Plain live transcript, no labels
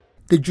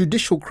The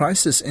judicial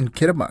crisis in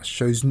Kiribati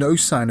shows no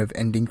sign of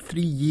ending 3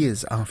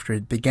 years after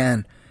it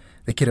began.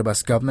 The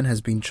Kiribati government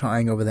has been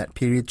trying over that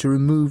period to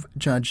remove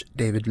Judge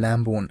David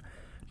Lambourne.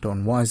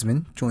 Don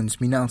Wiseman joins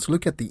me now to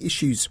look at the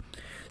issues.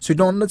 So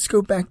Don, let's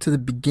go back to the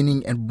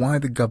beginning and why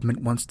the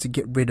government wants to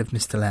get rid of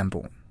Mr.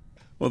 Lambourne.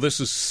 Well, this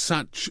is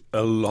such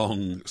a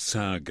long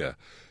saga.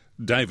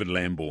 David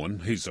Lambourne,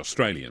 he's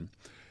Australian.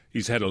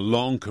 He's had a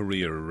long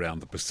career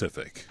around the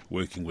Pacific,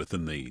 working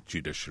within the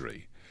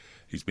judiciary.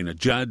 He's been a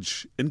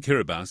judge in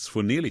Kiribati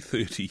for nearly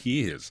 30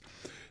 years.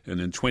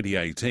 And in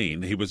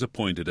 2018, he was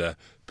appointed a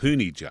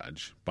Puni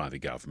judge by the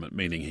government,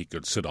 meaning he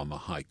could sit on the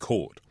High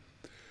Court.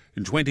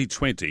 In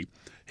 2020,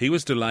 he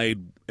was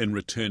delayed in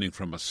returning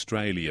from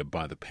Australia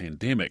by the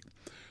pandemic,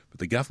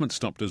 but the government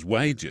stopped his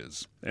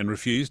wages and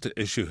refused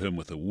to issue him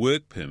with a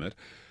work permit,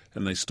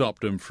 and they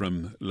stopped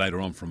him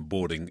later on from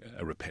boarding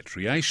a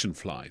repatriation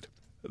flight.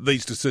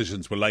 These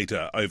decisions were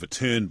later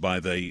overturned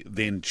by the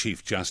then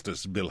Chief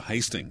Justice Bill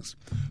Hastings,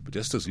 but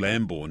Justice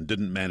Lambourne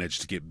didn't manage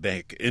to get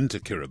back into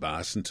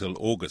Kiribati until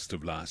August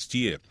of last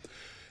year.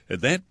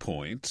 At that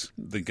point,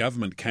 the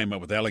government came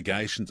up with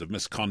allegations of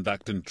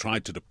misconduct and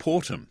tried to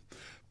deport him,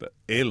 but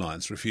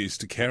airlines refused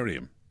to carry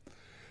him.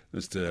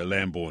 Mr.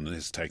 Lambourne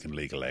has taken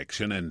legal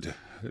action, and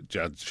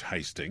Judge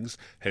Hastings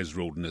has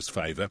ruled in his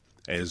favour,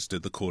 as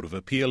did the Court of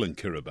Appeal in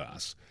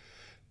Kiribati.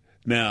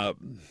 Now,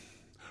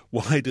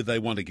 why did they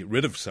want to get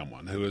rid of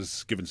someone who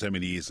has given so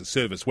many years of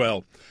service?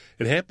 Well,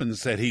 it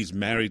happens that he's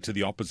married to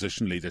the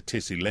opposition leader,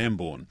 Tessie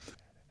Lambourne,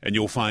 and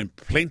you'll find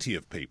plenty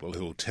of people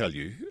who will tell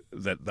you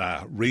that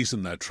the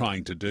reason they're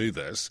trying to do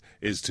this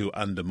is to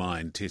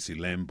undermine Tessie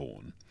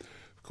Lambourne.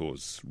 Of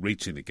course,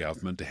 reaching the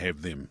government to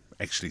have them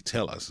actually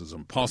tell us is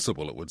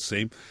impossible, it would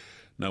seem.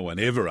 No one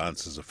ever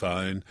answers a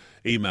phone,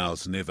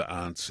 emails are never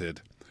answered.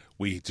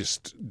 We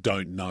just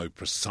don't know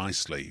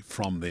precisely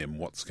from them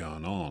what's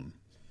going on.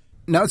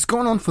 Now, it's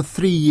gone on for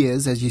 3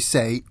 years, as you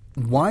say.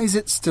 Why is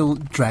it still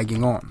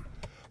dragging on?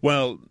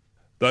 Well,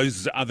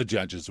 those other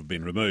judges have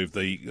been removed.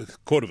 The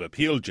Court of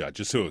Appeal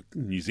judges, who are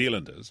New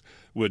Zealanders,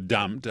 were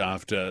dumped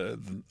after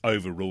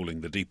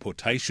overruling the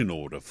deportation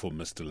order for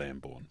Mr.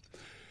 Lambourne.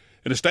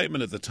 In a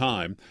statement at the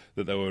time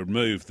that they were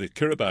removed, the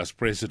Kiribati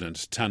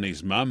President,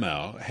 Tanis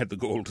Mamau, had the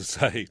gall to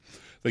say,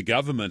 "The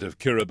government of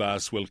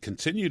Kiribati will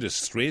continue to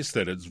stress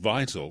that it's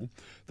vital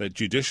that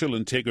judicial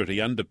integrity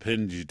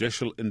underpin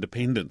judicial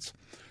independence,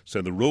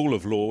 so the rule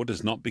of law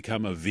does not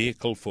become a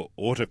vehicle for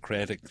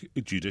autocratic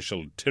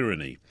judicial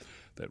tyranny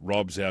that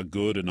robs our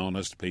good and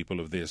honest people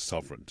of their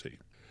sovereignty."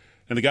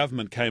 And the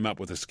government came up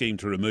with a scheme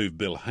to remove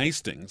Bill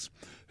Hastings,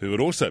 who had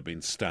also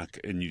been stuck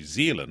in New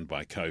Zealand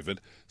by COVID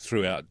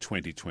throughout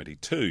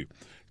 2022.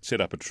 It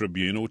set up a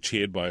tribunal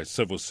chaired by a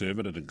civil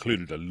servant. It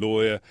included a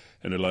lawyer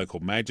and a local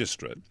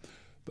magistrate.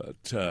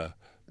 But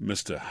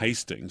Mr.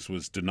 Hastings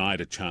was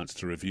denied a chance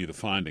to review the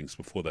findings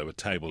before they were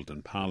tabled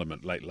in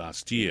Parliament late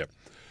last year.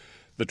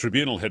 The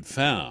tribunal had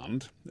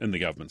found in the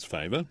government's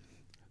favour,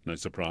 no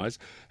surprise,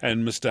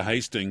 and Mr.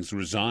 Hastings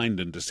resigned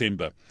in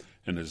December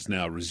and has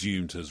now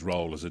resumed his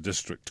role as a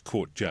district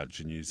court judge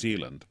in New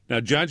Zealand. Now,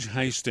 Judge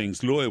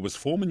Hastings' lawyer was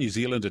former New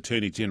Zealand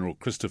Attorney-General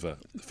Christopher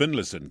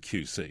Finlayson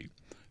QC,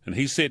 and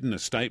he said in a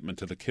statement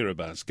to the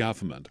Kiribati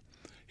government,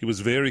 he was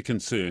very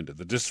concerned at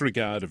the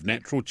disregard of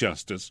natural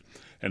justice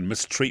and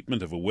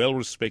mistreatment of a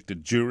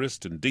well-respected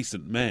jurist and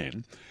decent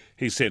man.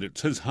 He said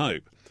it's his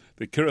hope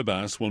that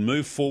Kiribati will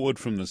move forward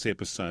from this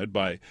episode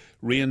by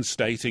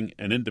reinstating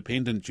an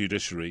independent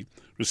judiciary,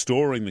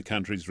 restoring the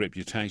country's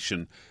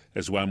reputation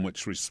as one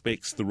which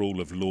respects the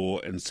rule of law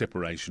and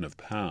separation of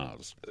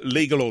powers.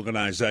 Legal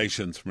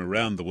organisations from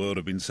around the world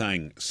have been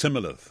saying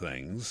similar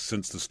things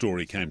since the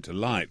story came to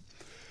light,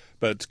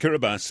 but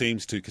Kiribati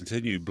seems to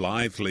continue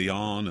blithely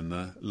on, and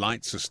the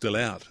lights are still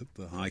out at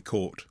the High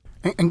Court.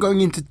 And going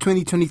into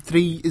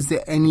 2023, is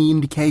there any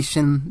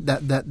indication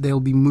that there'll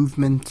be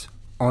movement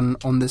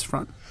on this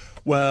front?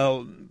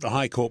 Well, the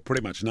High Court,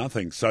 pretty much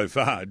nothing so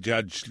far.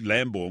 Judge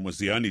Lambourne was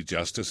the only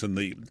justice, and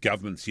the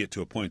government's yet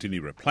to appoint any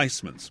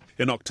replacements.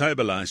 In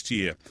October last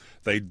year,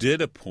 they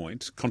did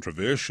appoint,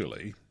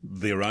 controversially,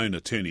 their own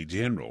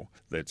Attorney-General,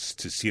 that's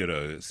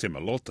Tesiro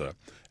Semalota,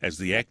 as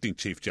the acting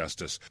Chief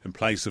Justice in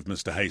place of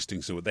Mr.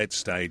 Hastings, who at that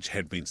stage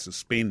had been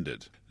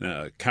suspended.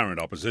 Now, current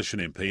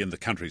opposition MP and the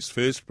country's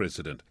first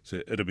president,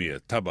 Sir Irimia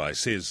Tabai,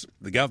 says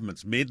the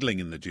government's meddling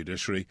in the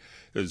judiciary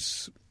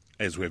is,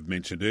 as we've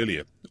mentioned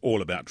earlier,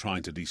 all about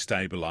trying to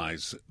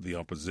destabilise the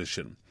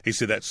opposition. He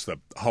said that's the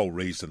whole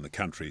reason the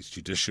country's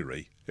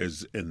judiciary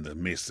is in the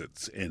mess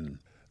it's in.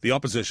 The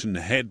opposition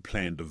had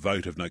planned a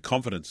vote of no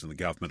confidence in the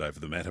government over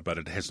the matter, but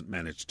it hasn't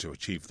managed to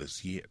achieve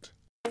this yet.